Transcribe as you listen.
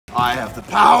I have the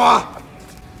power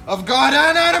of God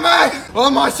and anime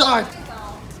on my side.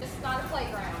 This is not a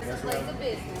playground. This is a place of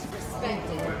business. Respect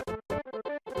it.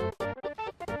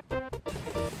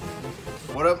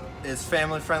 What up? It's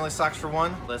family friendly socks for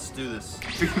one. Let's do this.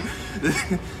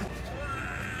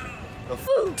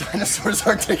 The dinosaurs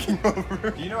are taking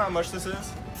over. Do you know how much this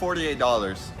is? $48.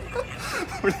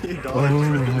 $48. Oh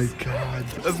my god.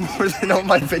 That's more than all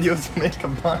my videos make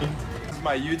combined. This is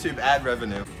my YouTube ad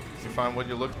revenue. Did you find what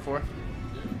you're looking for?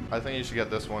 I think you should get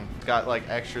this one. It's got like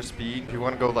extra speed if you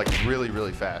want to go like really,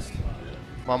 really fast.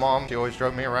 My mom, she always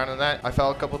drove me around in that. I fell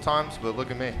a couple times, but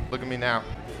look at me. Look at me now.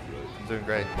 I'm doing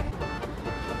great.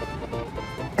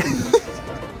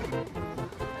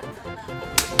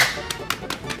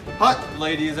 Hot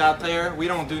ladies out there, we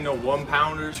don't do no 1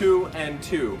 pounder. 2 and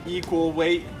 2. Equal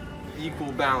weight,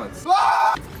 equal balance.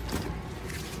 Ah!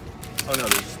 Oh no,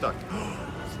 they're stuck.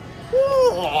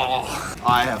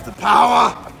 I have the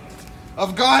power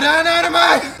of God and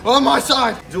anime on my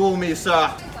side. Duel me,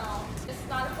 sir. This is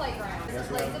not a playground. This is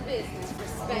a place of business.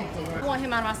 Respect it. I want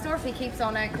him out of my store if he keeps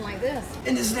on acting like this.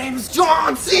 And his name's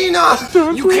John Cena.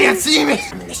 You can't see me.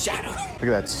 I'm in the shadow. Look at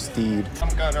that steed.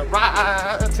 I'm gonna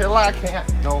ride till I can't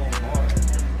no more.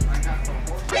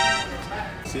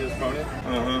 See this pony?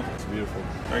 Uh-huh. It's beautiful.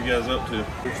 What are you guys up to?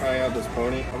 We're trying out this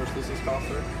pony. How much this is cost,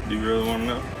 sir? Do you really want to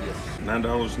know? Yes.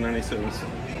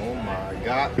 $9.97. Oh my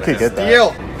God. We could get that.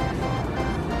 Deal.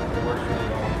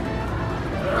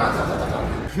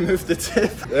 Move the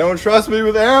tip. They don't trust me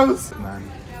with arrows.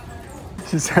 Man.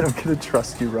 She said I'm gonna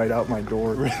trust you right out my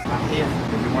door. Here,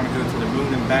 if you want to go to the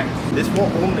moon and back, this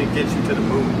won't only get you to the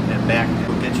moon and back, it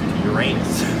will get you to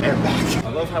Uranus and back. I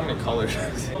love how many colors.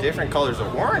 Different colors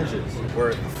of oranges. Or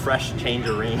a fresh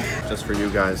tangerine. Just for you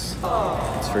guys.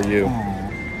 It's for you.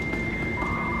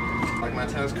 Like my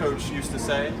tennis coach used to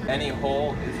say, any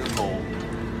hole is a goal.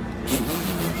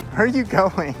 Where are you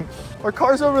going? Our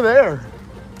car's over there.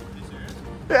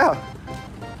 Yeah.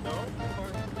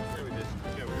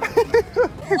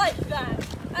 Like that.